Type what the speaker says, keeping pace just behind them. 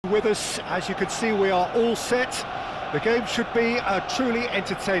with us. As you can see, we are all set. The game should be a truly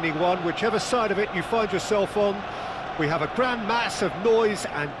entertaining one, whichever side of it you find yourself on. We have a grand mass of noise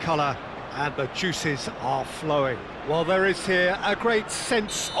and colour, and the juices are flowing. Well, there is here a great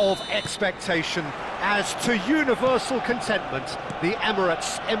sense of expectation, as to universal contentment, the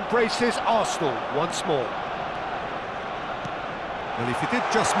Emirates embraces Arsenal once more. Well, if you did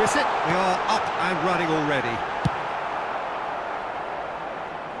just miss it, we are up and running already.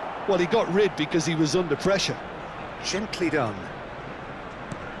 Well, he got rid because he was under pressure. Gently done.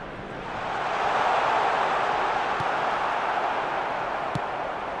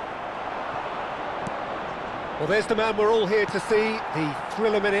 Well, there's the man we're all here to see, the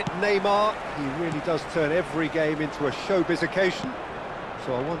thriller-minute Neymar. He really does turn every game into a showbiz occasion.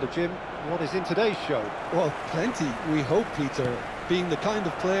 So I wonder, Jim, what is in today's show? Well, plenty, we hope, Peter. Being the kind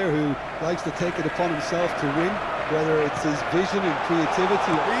of player who likes to take it upon himself to win, whether it's his vision and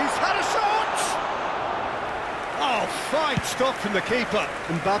creativity. He's had a shot! Oh, fine stop from the keeper.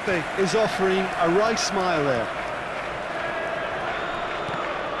 Mbappe is offering a wry smile there.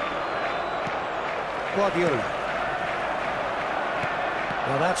 Guardiola.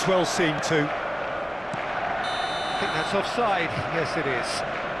 Well, that's well seen too. I think that's offside. Yes, it is.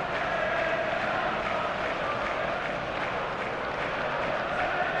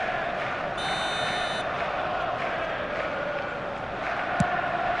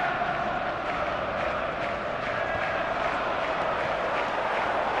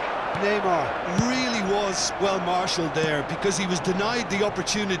 Neymar really was well marshalled there because he was denied the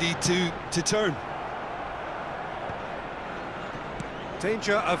opportunity to turn.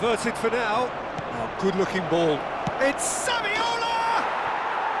 Danger averted for now. Oh, good-looking ball. It's Saviola!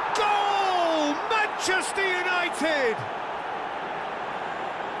 Goal! Manchester United!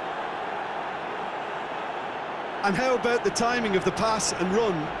 And how about the timing of the pass and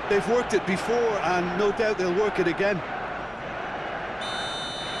run? They've worked it before, and no doubt they'll work it again.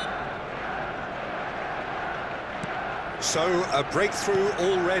 So, a breakthrough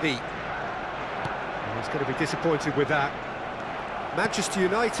already. He's going to be disappointed with that. Manchester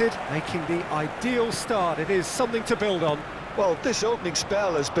United making the ideal start. It is something to build on. Well, this opening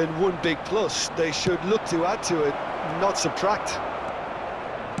spell has been one big plus. They should look to add to it, not subtract.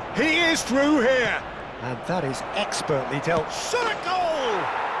 He is through here. And that is expertly dealt. Shot a goal!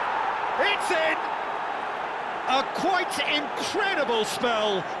 It's in! A quite incredible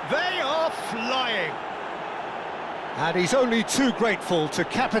spell. They are flying. And he's only too grateful to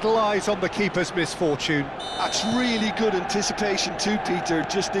capitalise on the keeper's misfortune. That's really good anticipation too, Peter.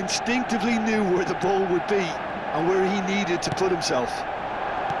 Just instinctively knew where the ball would be and where he needed to put himself.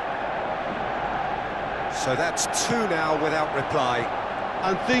 So that's two now without reply.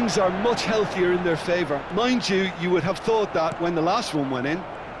 And things are much healthier in their favour. Mind you, you would have thought that when the last one went in.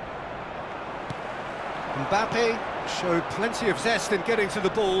 Mbappe showed plenty of zest in getting to the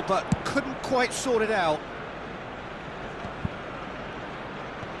ball, but couldn't quite sort it out.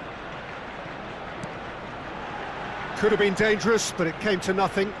 Could have been dangerous, but it came to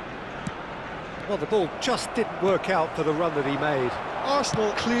nothing. Well, the ball just didn't work out for the run that he made.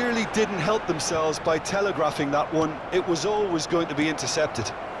 Arsenal clearly didn't help themselves by telegraphing that one. It was always going to be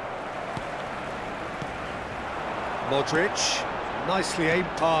intercepted. Modric, nicely aimed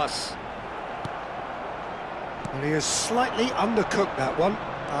pass. And he has slightly undercooked that one.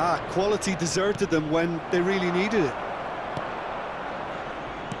 Quality deserted them when they really needed it.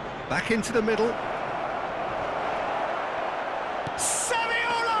 Back into the middle.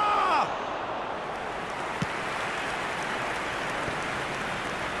 Saviola!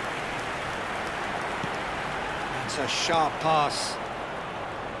 That's a sharp pass.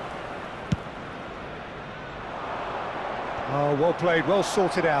 Oh, well played, well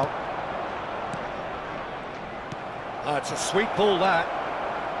sorted out. Oh, it's a sweet ball, that.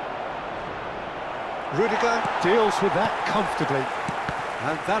 Rudiger deals with that comfortably.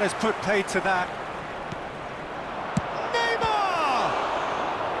 And that has put paid to that.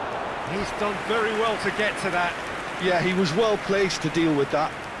 He's done very well to get to that. Yeah, he was well placed to deal with that.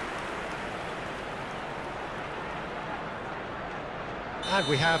 And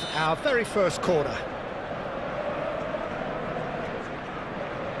we have our very first corner.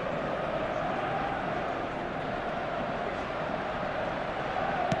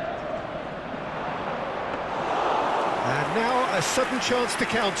 And now a sudden chance to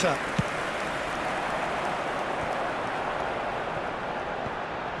counter.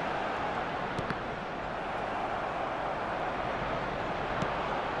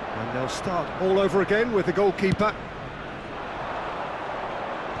 And they'll start all over again with the goalkeeper.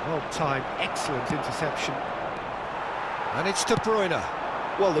 Well timed, excellent interception. And it's De Bruyne.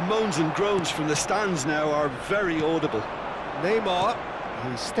 Well, the moans and groans from the stands now are very audible. Neymar,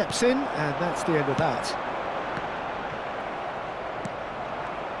 he steps in, and that's the end of that.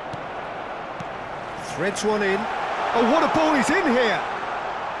 Threads one in. Oh, what a ball he's in here!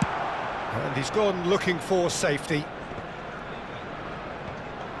 And he's gone looking for safety.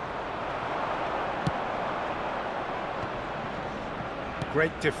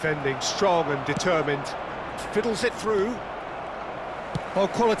 Great defending, strong and determined. Fiddles it through. Well,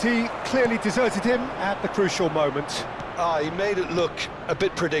 quality clearly deserted him at the crucial moment. He made it look a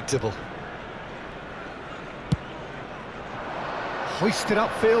bit predictable. Hoisted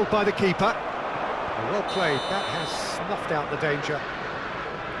upfield by the keeper. Well played, that has snuffed out the danger.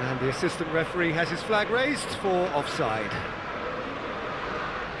 And the assistant referee has his flag raised for offside.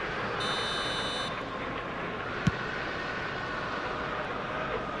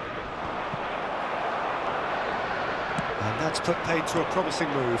 And that's put paid to a promising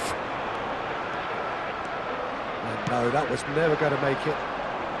move. And no, that was never going to make it.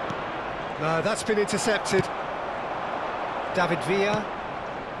 No, that's been intercepted. David Villa.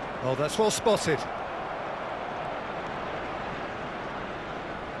 Oh, that's well spotted.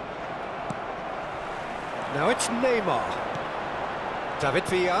 Now it's Neymar. David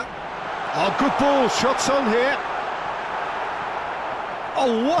Villa. Oh, good ball, shots on here.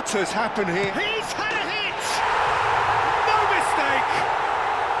 Oh, what has happened here? He's had a hit! No mistake!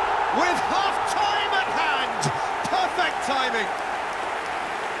 With half-time at hand! Perfect timing!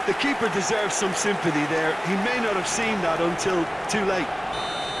 The keeper deserves some sympathy there. He may not have seen that until too late.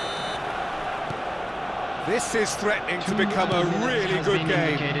 This is threatening to become a really good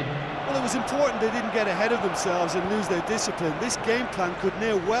game. Well, it was important they didn't get ahead of themselves and lose their discipline. This game plan could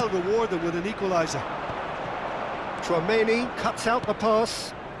now well reward them with an equaliser. Tchouaméni cuts out the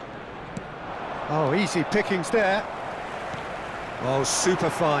pass. Oh, easy pickings there. Oh, super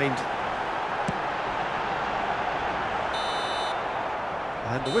find.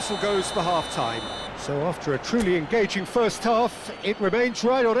 And the whistle goes for half-time. So after a truly engaging first half, it remains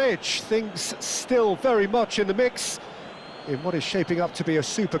right on edge. Things still very much in the mix in what is shaping up to be a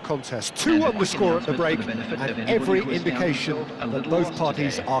super contest. 2-1 the score at the break, and every indication that both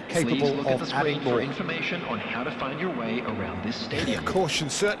parties are capable of adding more. Information on how to find your way around this stadium. Caution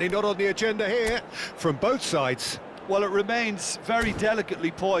certainly not on the agenda here from both sides. Well, it remains very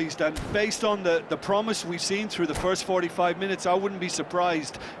delicately poised, and based on the promise we've seen through the first 45 minutes, I wouldn't be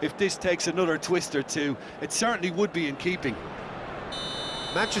surprised if this takes another twist or two. It certainly would be in keeping.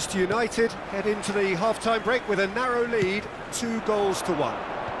 Manchester United head into the half-time break with a narrow lead, 2-1.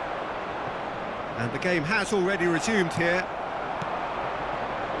 And the game has already resumed here.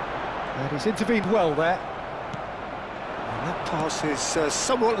 And he's intervened well there. And that pass is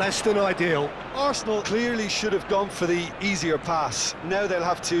somewhat less than ideal. Arsenal clearly should have gone for the easier pass. Now they'll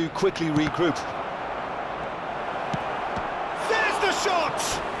have to quickly regroup. There's the shot!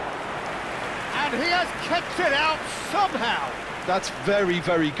 And he has kept it out somehow. That's very,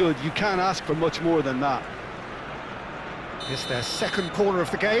 very good. You can't ask for much more than that. It's their second corner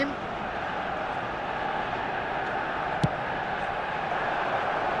of the game.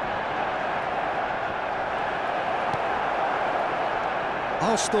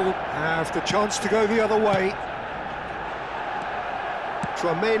 Arsenal have the chance to go the other way.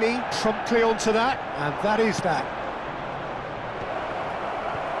 Tchouaméni promptly onto that, and that is that.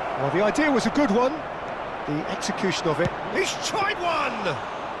 Well, the idea was a good one. The execution of it. He's tried one!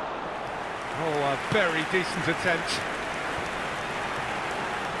 Oh, a very decent attempt.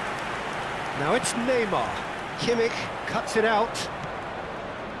 Now it's Neymar. Kimmich cuts it out.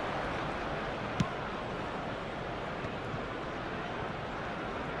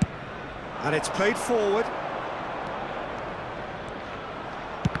 And it's played forward.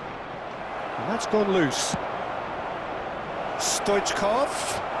 And that's gone loose.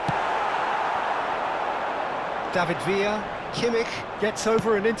 Stoichkov. David Villa. Kimmich gets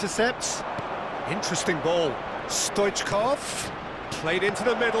over and intercepts. Interesting ball. Stoichkov. Played into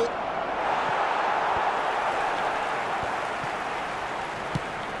the middle.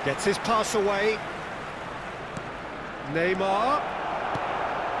 Gets his pass away. Neymar.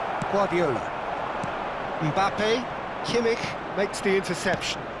 Guardiola. Mbappe. Kimmich makes the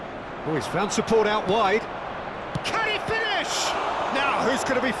interception. Oh, he's found support out wide. Can he finish? Now, who's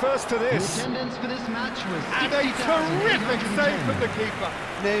going to be first to this? The attendance for this match was And a terrific save from the keeper.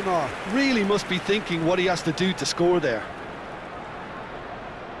 Neymar really must be thinking what he has to do to score there.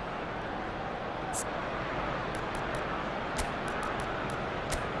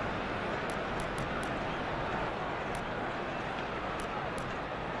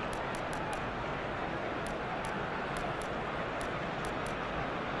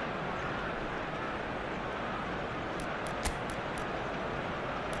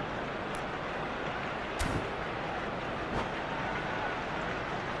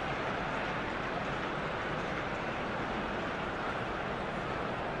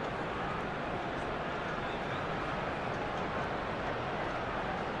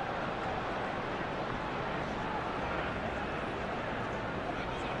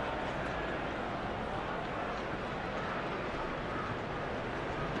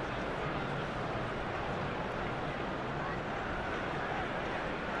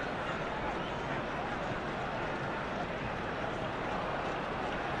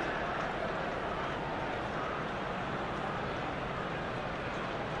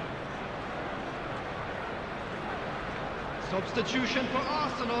 Substitution for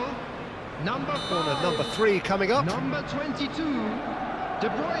Arsenal. Number 5. Corner number 3 coming up. Number 22, De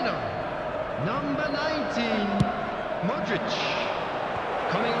Bruyne. Number 19, Modric.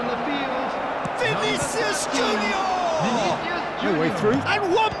 Coming on the field, Vinicius number 13, Junior! Vinicius No way Junior. through. And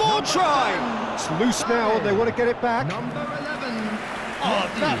one more Number try! 10, It's loose now and they want to get it back. Number 11,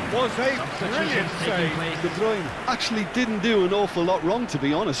 Oh, that was a Substitutions brilliant taking save. place. De Bruyne actually didn't do an awful lot wrong, to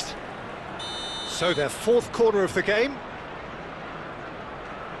be honest. So their 4th corner of the game.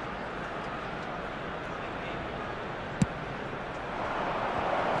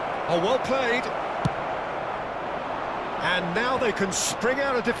 Oh, well played. And now they can spring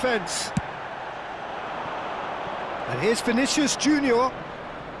out of defence. And here's Vinicius Junior.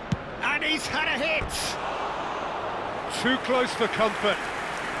 And he's had a hit. Too close for comfort.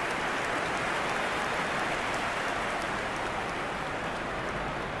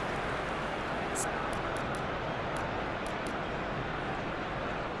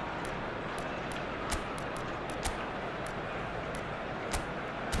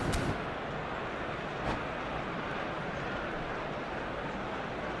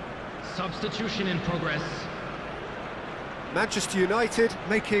 Substitution in progress. Manchester United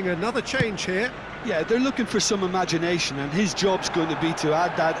making another change here. Yeah, they're looking for some imagination, and his job's going to be to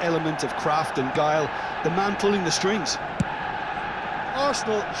add that element of craft and guile, the man pulling the strings.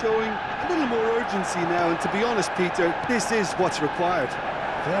 Arsenal showing a little more urgency now, and to be honest, Peter, this is what's required.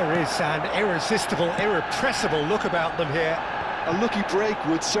 There is an irresistible, irrepressible look about them here. A lucky break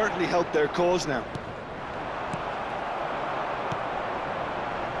would certainly help their cause now.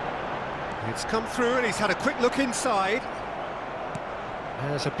 It's come through and he's had a quick look inside.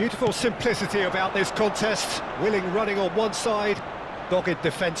 There's a beautiful simplicity about this contest. Willing running on one side, dogged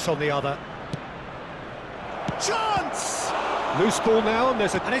defence on the other. Chance! Loose ball now, and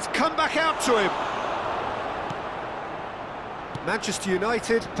it's come back out to him. Manchester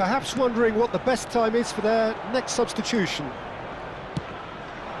United perhaps wondering what the best time is for their next substitution.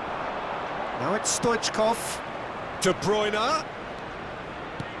 Now it's Stoichkov. De Bruyne.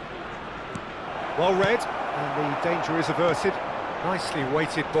 Well read, and the danger is averted. Nicely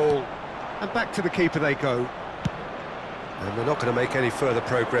weighted ball, and back to the keeper they go. And they're not going to make any further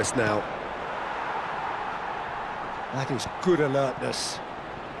progress now. That is good alertness.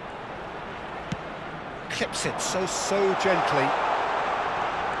 Clips it so gently.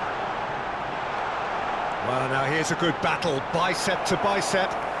 Well, now here's a good battle, bicep to bicep.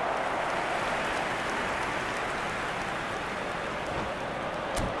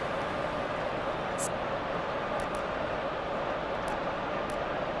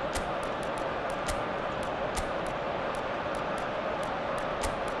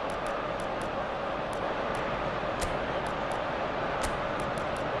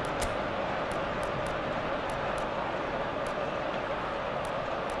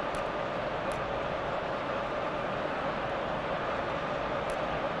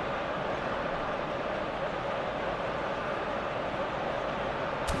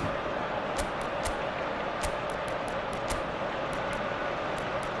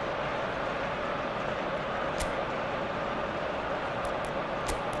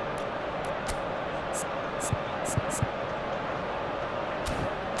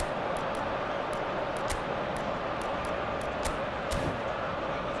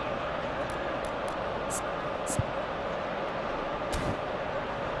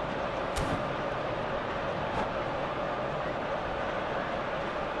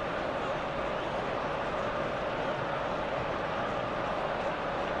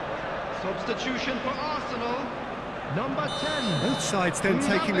 Substitution for Arsenal. Number 10. Both sides then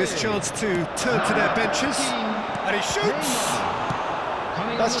taking this chance to turn to their benches. And he shoots!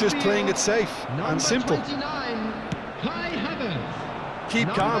 That's just playing it safe and simple. Keep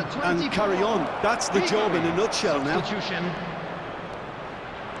calm and carry on. That's the job in a nutshell now.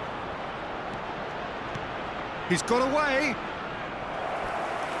 He's got away.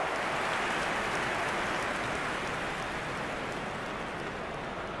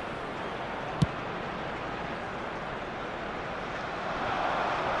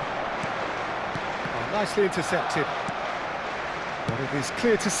 Nicely intercepted. But it is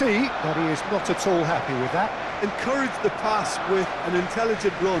clear to see that he is not at all happy with that. Encourage the pass with an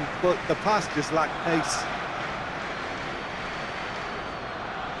intelligent run, but the pass just lacked pace.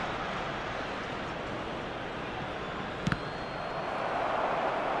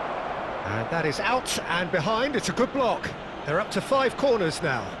 And that is out and behind. It's a good block. They're up to 5 corners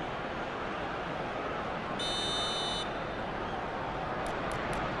now.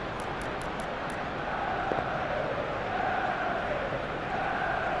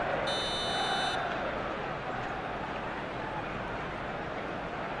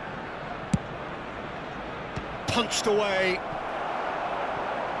 punched away.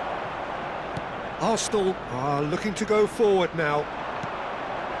 Arsenal are looking to go forward now.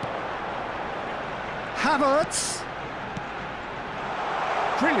 Havertz.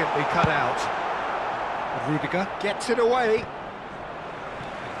 Brilliantly cut out. Rudiger gets it away.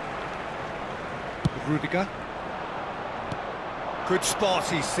 Rudiger. Good spot,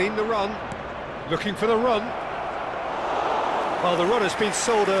 he's seen the run. Looking for the run. Well, the run has been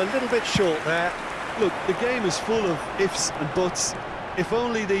sold a little bit short there. Look, the game is full of ifs and buts. If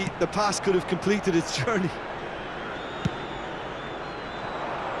only the pass could have completed its journey.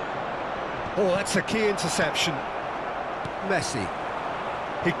 Oh, that's a key interception. Messi.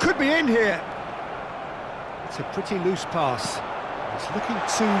 He could be in here. It's a pretty loose pass. He's looking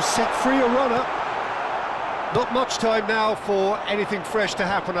to set free a runner. Not much time now for anything fresh to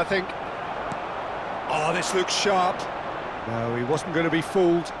happen, I think. Oh, this looks sharp. No, he wasn't going to be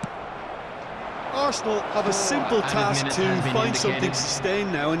fooled. Arsenal have a simple task to find something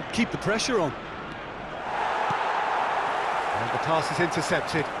sustained now and keep the pressure on. And the pass is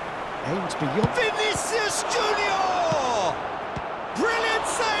intercepted. Aims beyond. Vinicius Junior! Brilliant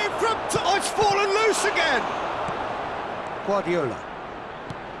save from... Oh, it's fallen loose again! Guardiola.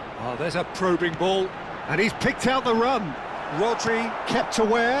 Oh, there's a probing ball. And he's picked out the run. Rodri kept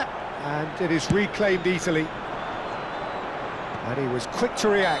aware, and it is reclaimed easily. And he was quick to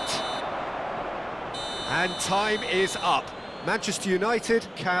react. And time is up. Manchester United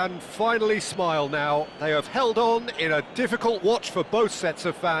can finally smile now. They have held on in a difficult watch for both sets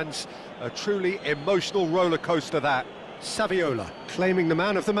of fans. A truly emotional roller coaster, that. Saviola claiming the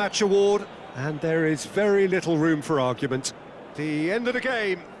Man of the Match award, and there is very little room for argument. The end of the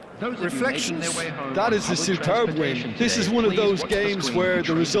game. Reflections. That is a superb win. This is one of those games where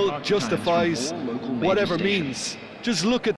the result justifies whatever means. Just look at